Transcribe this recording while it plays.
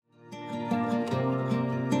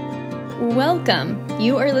Welcome.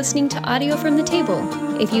 You are listening to audio from the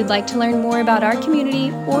table. If you'd like to learn more about our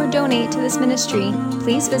community or donate to this ministry,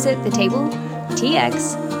 please visit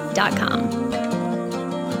thetabletx.com.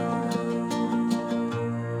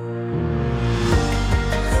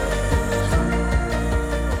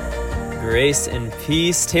 Grace and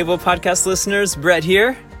peace, Table Podcast listeners. Brett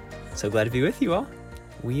here. So glad to be with you all.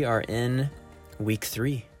 We are in week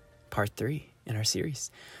 3, part 3 in our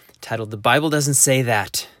series, titled The Bible Doesn't Say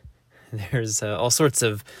That. There's all sorts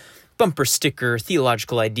of bumper sticker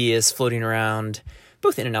theological ideas floating around,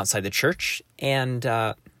 both in and outside the church. And,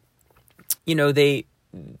 some of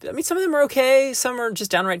them are okay. Some are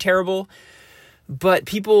just downright terrible. But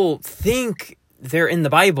people think they're in the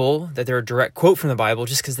Bible, that they're a direct quote from the Bible,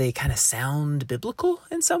 just because they kind of sound biblical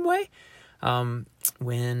in some way,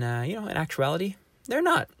 when in actuality, they're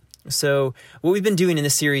not. So what we've been doing in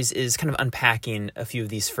this series is kind of unpacking a few of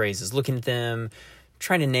these phrases, looking at them,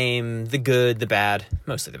 trying to name the good, the bad,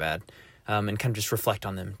 mostly the bad, and kind of just reflect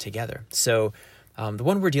on them together. So the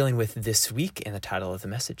one we're dealing with this week, and the title of the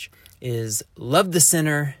message, is Love the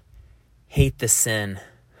Sinner, Hate the Sin.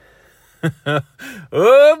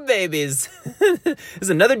 Oh, babies. This is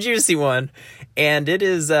another juicy one. And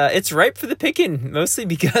it's ripe for the picking, mostly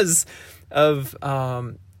because of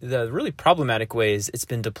the really problematic ways it's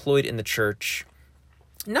been deployed in the church.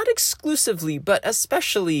 Not exclusively, but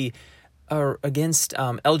especially against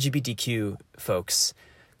LGBTQ folks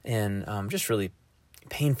in just really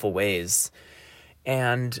painful ways.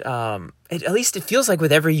 And at least it feels like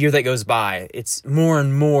with every year that goes by, it's more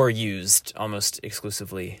and more used almost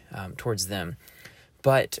exclusively towards them.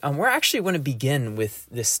 But where I actually want to begin with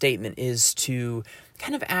this statement is to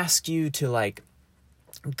kind of ask you to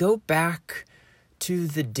go back to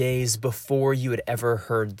the days before you had ever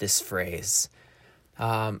heard this phrase.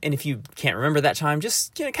 And if you can't remember that time,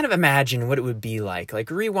 just kind of imagine what it would be like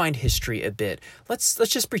rewind history a bit. Let's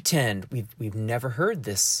just pretend we've never heard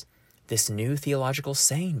this new theological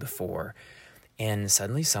saying before. And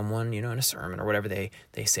suddenly someone, in a sermon or whatever, they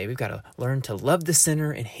say we've got to learn to love the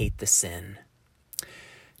sinner and hate the sin.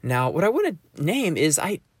 Now, what I want to name is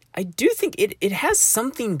I do think it has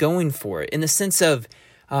something going for it in the sense of,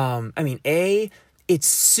 it's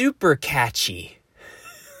super catchy.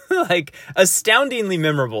 Astoundingly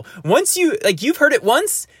memorable. Once you've heard it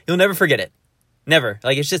once, you'll never forget it. Never.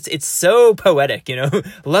 It's so poetic,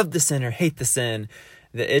 love the sinner, hate the sin.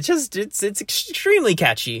 It's extremely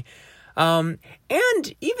catchy. And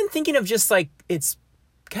even thinking of just it's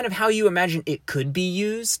kind of how you imagine it could be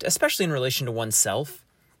used, especially in relation to oneself.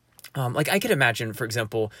 I could imagine, for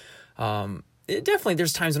example, definitely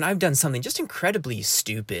there's times when I've done something just incredibly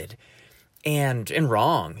stupid and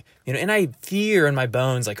wrong, and I fear in my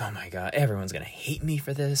bones, oh my God, everyone's going to hate me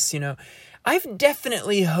for this. I've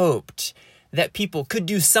definitely hoped that people could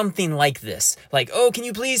do something like this. Can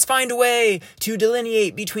you please find a way to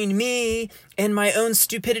delineate between me and my own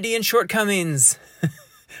stupidity and shortcomings?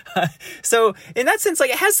 So in that sense,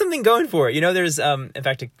 it has something going for it. There's, in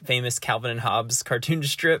fact, a famous Calvin and Hobbes cartoon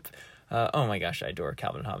strip. Oh my gosh, I adore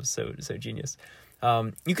Calvin and Hobbes. So genius.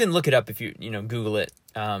 You can look it up if you Google it.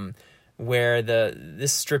 Where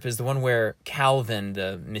this strip is the one where Calvin,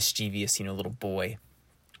 the mischievous, little boy,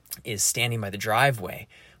 is standing by the driveway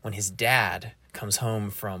when his dad comes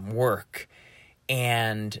home from work,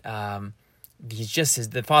 and the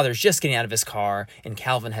father's just getting out of his car, and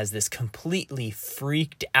Calvin has this completely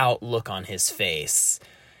freaked out look on his face,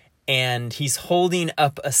 and he's holding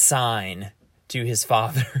up a sign to his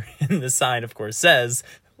father, and the sign, of course, says,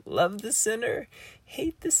 "Love the sinner,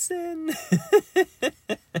 hate the sin."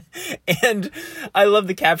 And I love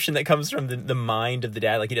the caption that comes from the mind of the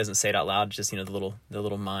dad. He doesn't say it out loud, just, the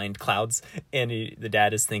little mind clouds. And the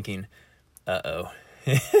dad is thinking, uh-oh.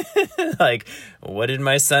 What did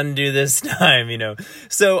my son do this time?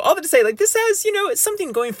 So all that to say, this has, it's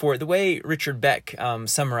something going for it. The way Richard Beck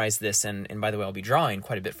summarized this, and by the way, I'll be drawing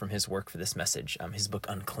quite a bit from his work for this message. His book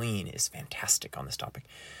Unclean is fantastic on this topic.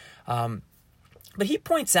 But he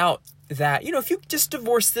points out that, if you just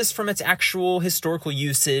divorce this from its actual historical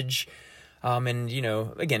usage, and,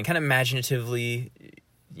 again, kind of imaginatively,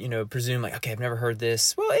 presume okay, I've never heard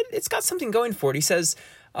this. Well, it's got something going for it. He says,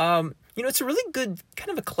 it's a really good,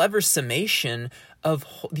 kind of a clever summation of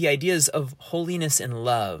the ideas of holiness and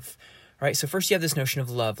love, right? So first you have this notion of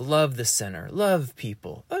love the sinner, love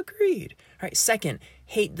people, agreed. Right. Second,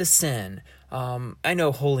 hate the sin. I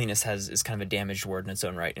know holiness is kind of a damaged word in its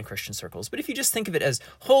own right in Christian circles, but if you just think of it as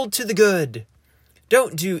hold to the good,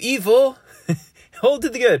 don't do evil, hold to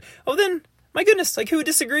the good. Oh, then, my goodness, who would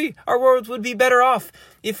disagree? Our world would be better off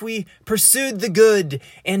if we pursued the good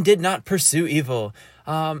and did not pursue evil.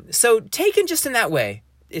 So taken just in that way,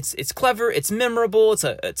 it's clever, it's memorable,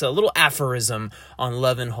 it's a little aphorism on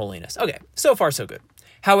love and holiness. Okay, so far so good.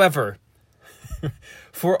 However,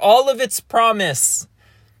 for all of its promise,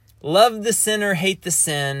 love the sinner, hate the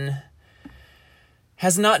sin,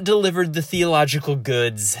 has not delivered the theological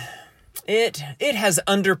goods. It has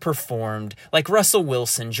underperformed, like Russell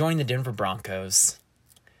Wilson joined the Denver Broncos.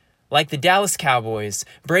 Like the Dallas Cowboys,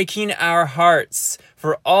 breaking our hearts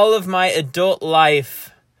for all of my adult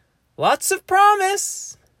life. Lots of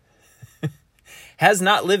promise. Has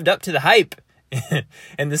not lived up to the hype.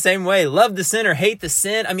 In the same way, love the sinner, hate the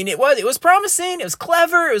sin. I mean, it was promising, it was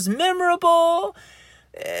clever, it was memorable.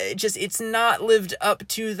 It's not lived up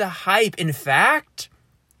to the hype. In fact,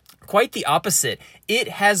 quite the opposite. It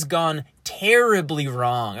has gone terribly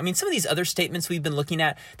wrong. I mean, some of these other statements we've been looking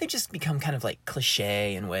at, they just become kind of like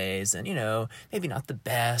cliche in ways and, maybe not the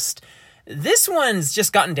best. This one's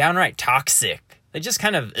just gotten downright toxic. They just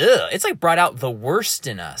kind of, it's like brought out the worst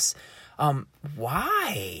in us.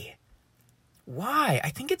 Why?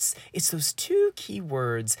 I think it's those two key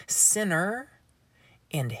words, sinner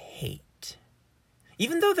and hate.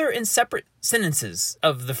 Even though they're in separate sentences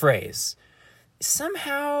of the phrase,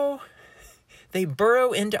 somehow they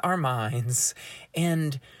burrow into our minds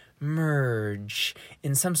and merge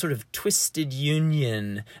in some sort of twisted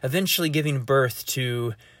union, eventually giving birth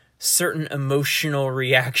to certain emotional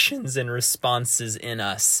reactions and responses in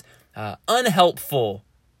us, unhelpful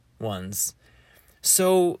ones.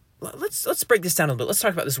 So let's break this down a little bit. Let's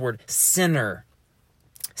talk about this word sinner.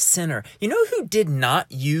 Sinner. You know who did not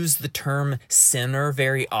use the term sinner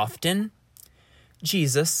very often?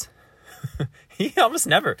 Jesus. He almost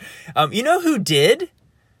never. You know who did?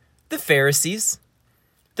 The Pharisees,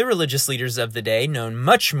 the religious leaders of the day, known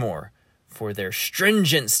much more for their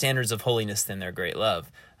stringent standards of holiness than their great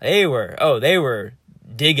love. They were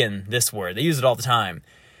digging this word. They use it all the time.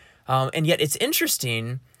 And yet it's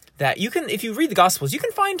interesting that if you read the Gospels, you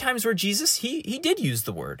can find times where Jesus, he did use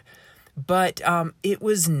the word. But it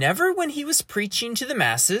was never when he was preaching to the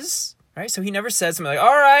masses, right? So he never said something like,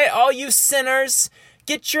 all right, all you sinners,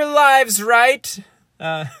 get your lives right.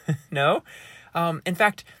 No. In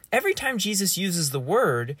fact, every time Jesus uses the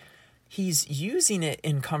word, he's using it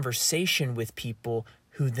in conversation with people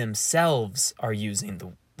who themselves are using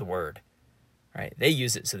the word, right? They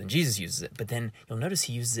use it, so then Jesus uses it. But then you'll notice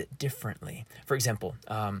he uses it differently. For example,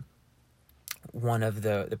 one of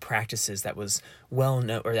the practices that was well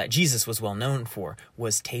known, or that Jesus was well known for,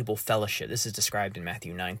 was table fellowship. This is described in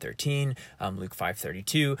Matthew 9:13, Luke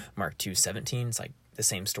 5:32, Mark 2:17. It's like the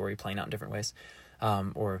same story playing out in different ways,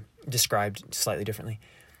 or described slightly differently.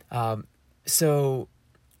 So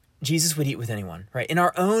Jesus would eat with anyone, right? In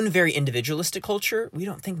our own very individualistic culture, we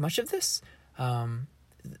don't think much of this, or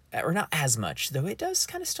not as much, though it does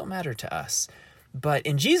kind of still matter to us. But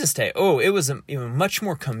in Jesus' day, it was a much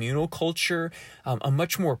more communal culture, a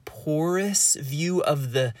much more porous view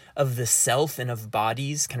of the self and of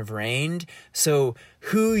bodies kind of reigned. So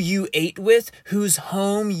who you ate with, whose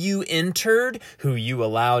home you entered, who you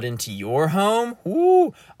allowed into your home,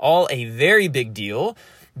 all a very big deal,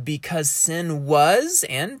 because sin was,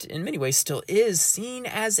 and in many ways still is, seen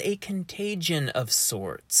as a contagion of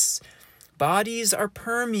sorts. Bodies are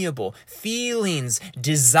permeable. Feelings,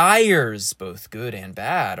 desires, both good and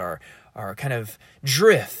bad, are kind of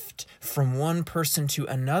drift from one person to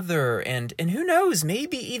another. And who knows,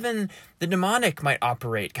 maybe even the demonic might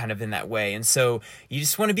operate kind of in that way. And so you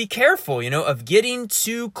just want to be careful, of getting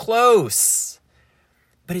too close.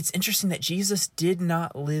 But it's interesting that Jesus did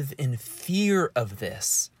not live in fear of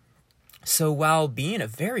this. So while being a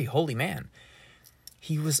very holy man,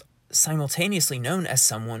 he was simultaneously known as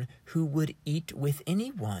someone who would eat with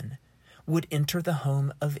anyone, would enter the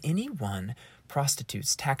home of anyone,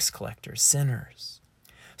 prostitutes, tax collectors, sinners.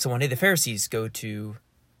 So one day the Pharisees go to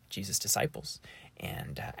Jesus' disciples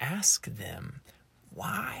and ask them,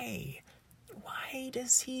 why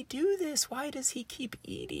does he do this? Why does he keep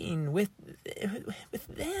eating with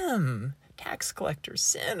them, tax collectors,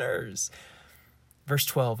 sinners? Verse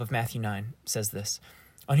 12 of Matthew 9 says this.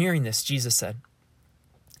 On hearing this, Jesus said,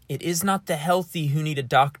 "It is not the healthy who need a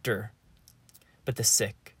doctor, but the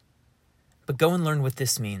sick. But go and learn what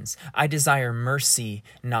this means. I desire mercy,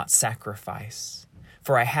 not sacrifice.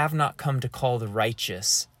 For I have not come to call the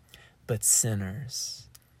righteous, but sinners."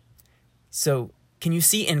 So can you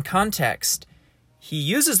see in context, he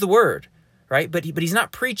uses the word, right? But he's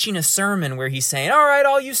not preaching a sermon where he's saying, all right,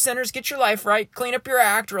 all you sinners, get your life right, clean up your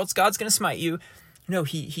act, or else God's going to smite you. No,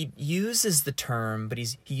 he uses the term, but he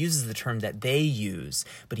uses the term that they use,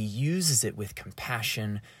 but he uses it with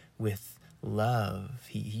compassion, with love.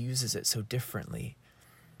 He uses it so differently.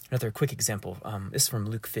 Another quick example, this is from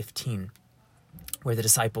Luke 15. where the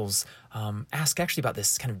disciples ask actually about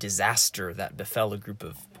this kind of disaster that befell a group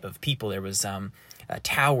of people. There was a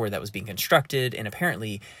tower that was being constructed, and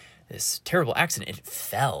apparently this terrible accident, it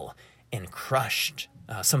fell and crushed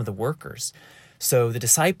some of the workers. So the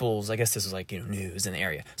disciples, I guess this was like, news in the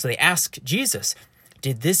area. So they asked Jesus,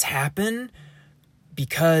 did this happen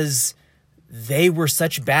because they were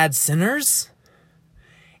such bad sinners?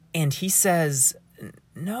 And he says,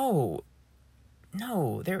 no,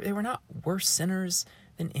 they were not worse sinners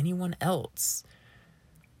than anyone else.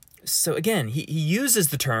 So again, he uses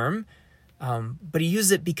the term, but he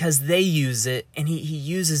uses it because they use it, and he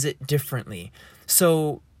uses it differently.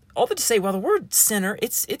 So all that to say, while the word sinner,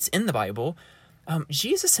 it's in the Bible,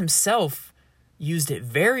 Jesus himself used it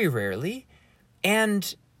very rarely,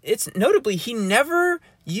 and it's notably, he never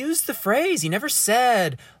used the phrase. He never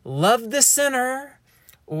said, love the sinner,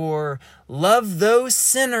 or love those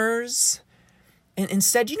sinners. And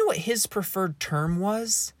instead, you know what his preferred term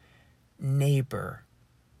was? Neighbor.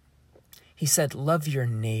 He said, love your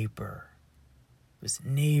neighbor. It was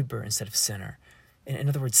neighbor instead of sinner. In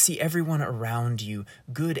other words, see everyone around you,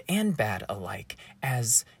 good and bad alike,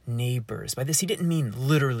 as neighbors. By this, he didn't mean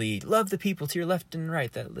literally love the people to your left and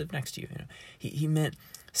right that live next to you. He meant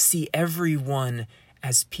see everyone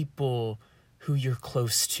as people who you're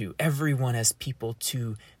close to, everyone as people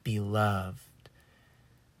to be loved.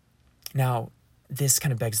 Now, this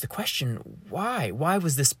kind of begs the question, why? Why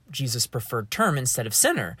was this Jesus' preferred term instead of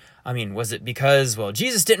sinner? I mean, was it because,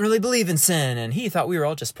 Jesus didn't really believe in sin and he thought we were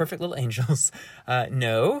all just perfect little angels?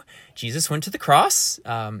 No, Jesus went to the cross.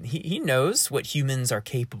 He knows what humans are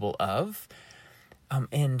capable of.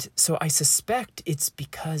 And so I suspect it's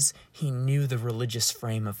because he knew the religious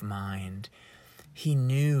frame of mind. He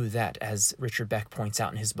knew that, as Richard Beck points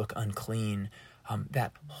out in his book, Unclean,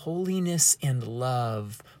 that holiness and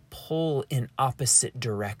love pull in opposite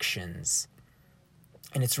directions.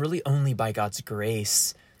 And it's really only by God's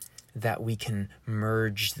grace that we can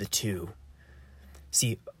merge the two.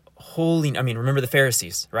 See, remember the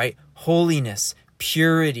Pharisees, right? Holiness,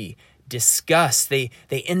 purity, disgust, they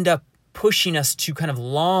end up pushing us to kind of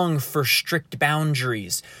long for strict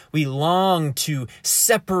boundaries. We long to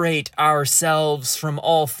separate ourselves from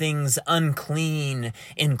all things unclean,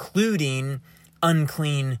 including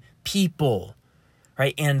unclean people,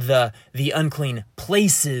 right? And the unclean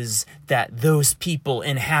places that those people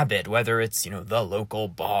inhabit, whether it's, the local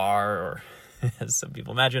bar, or as some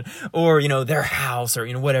people imagine, or, their house, or,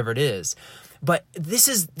 whatever it is. But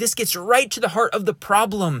this gets right to the heart of the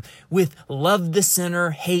problem with love the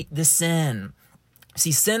sinner, hate the sin.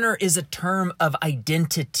 See, sinner is a term of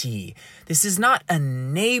identity. This is not a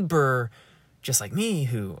neighbor just like me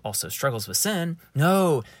who also struggles with sin.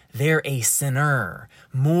 No, they're a sinner,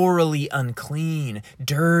 morally unclean,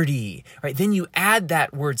 dirty, right? Then you add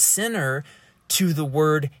that word sinner to the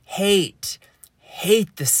word hate.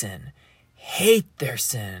 Hate the sin, hate their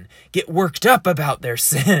sin, get worked up about their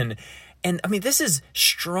sin. And this is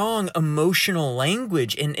strong emotional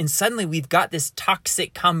language. And suddenly we've got this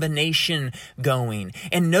toxic combination going.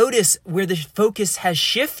 And notice where the focus has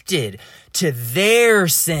shifted to their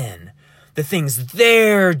sin, the things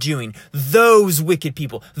they're doing, those wicked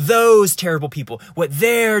people, those terrible people, what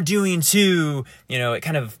they're doing too. It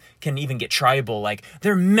kind of can even get tribal, like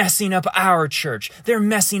they're messing up our church, they're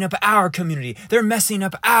messing up our community, they're messing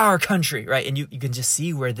up our country, right? And you can just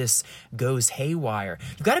see where this goes haywire.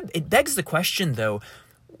 It begs the question though,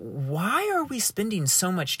 why are we spending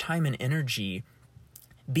so much time and energy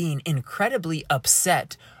being incredibly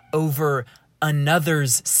upset over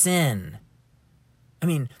another's sin?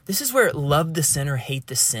 This is where love the sinner, hate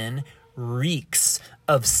the sin reeks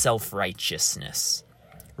of self-righteousness,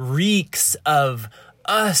 reeks of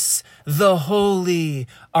us, the holy,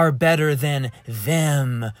 are better than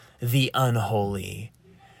them, the unholy.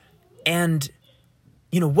 And,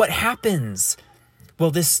 what happens? Well,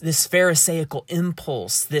 this Pharisaical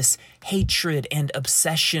impulse, this hatred and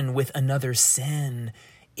obsession with another's sin,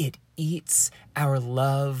 it eats our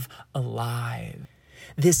love alive.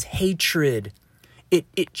 This hatred,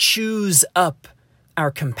 it chews up our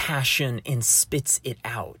compassion and spits it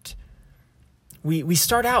out. We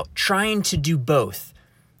start out trying to do both.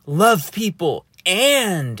 Love people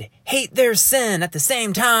and hate their sin at the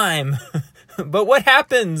same time. But what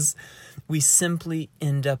happens? We simply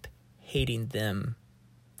end up hating them.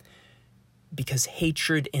 Because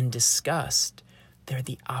hatred and disgust, they're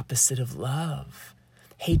the opposite of love.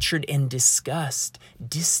 Hatred and disgust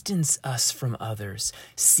distance us from others,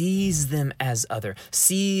 sees them as other,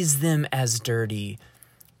 sees them as dirty.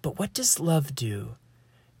 But what does love do?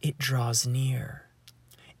 It draws near.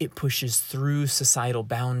 It pushes through societal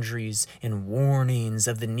boundaries and warnings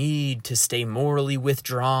of the need to stay morally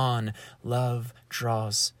withdrawn. Love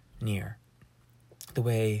draws near. The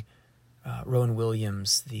way Rowan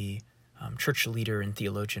Williams, the church leader and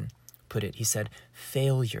theologian, put it, he said,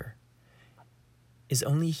 failure is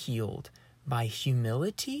only healed by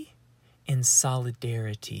humility and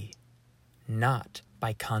solidarity, not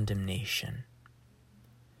by condemnation.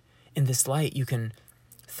 In this light, you can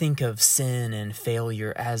think of sin and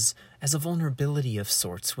failure as a vulnerability of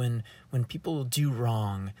sorts. When people do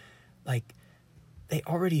wrong, like, they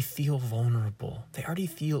already feel vulnerable. They already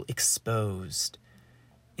feel exposed.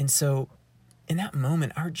 And so in that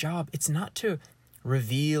moment, our job, it's not to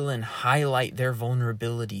reveal and highlight their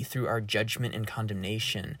vulnerability through our judgment and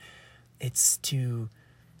condemnation. It's to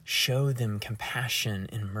show them compassion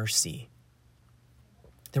and mercy.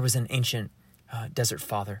 There was an ancient desert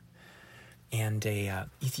father and a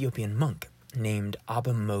Ethiopian monk named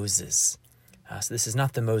Abba Moses. So this is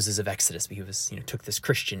not the Moses of Exodus, but he was, took this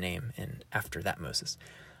Christian name and after that Moses,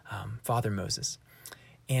 Father Moses.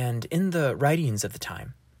 And in the writings of the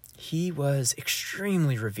time, he was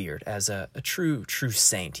extremely revered as a true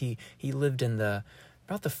saint. He lived in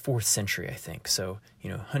about the 4th century, I think. So,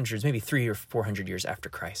 hundreds, maybe 300 or 400 years after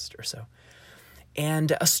Christ or so.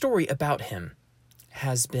 And a story about him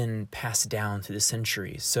has been passed down through the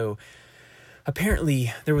centuries. So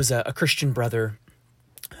apparently there was a Christian brother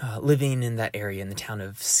living in that area in the town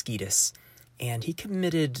of Sketis, and he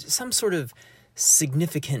committed some sort of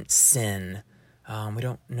significant sin. We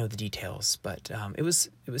don't know the details, but it was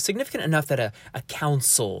significant enough that a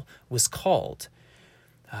council was called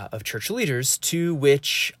of church leaders, to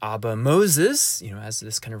which Abba Moses, as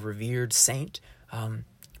this kind of revered saint,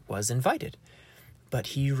 was invited. But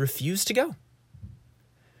he refused to go.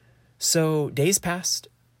 So days passed,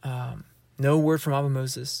 no word from Abba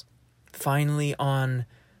Moses. Finally,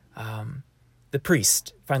 the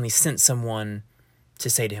priest finally sent someone to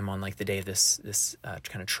say to him on the day of this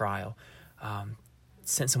kind of trial,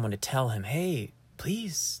 sent someone to tell him, hey,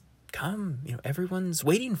 please come, everyone's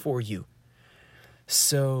waiting for you.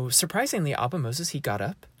 So surprisingly, Abba Moses, he got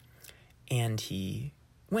up and he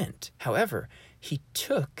went. However, he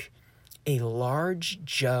took a large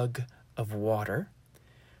jug of water,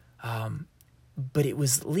 but it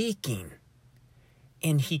was leaking.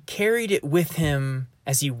 And he carried it with him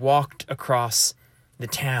as he walked across the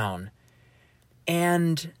town.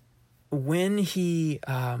 And when he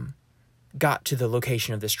got to the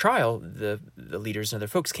location of this trial, the leaders and other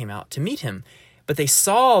folks came out to meet him. But they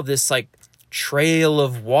saw this trail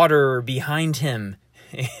of water behind him.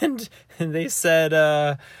 And they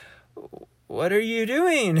said, what are you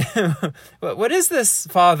doing? What is this,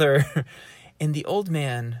 Father? And the old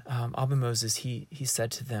man, Abba Moses, he said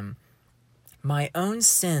to them, my own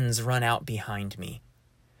sins run out behind me,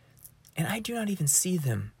 and I do not even see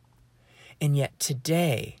them. And yet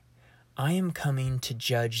today, I am coming to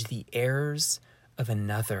judge the errors of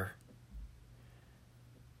another.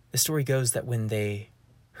 The story goes that when they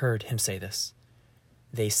heard him say this,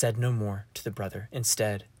 they said no more to the brother.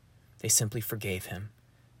 Instead, they simply forgave him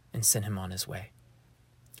and sent him on his way.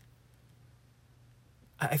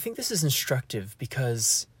 I think this is instructive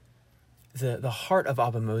because the heart of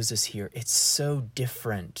Abba Moses here, it's so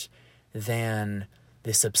different than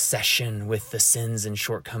this obsession with the sins and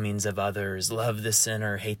shortcomings of others, love the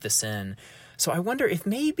sinner, hate the sin. So I wonder if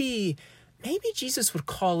maybe Jesus would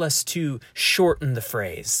call us to shorten the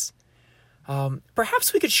phrase.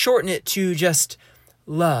 Perhaps we could shorten it to just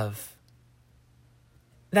love.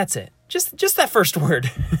 That's it. Just that first word.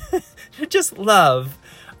 Just love.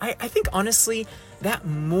 I think honestly, that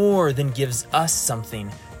more than gives us something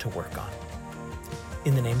to work on.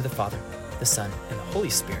 In the name of the Father, the Son, and the Holy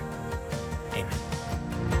Spirit. Amen.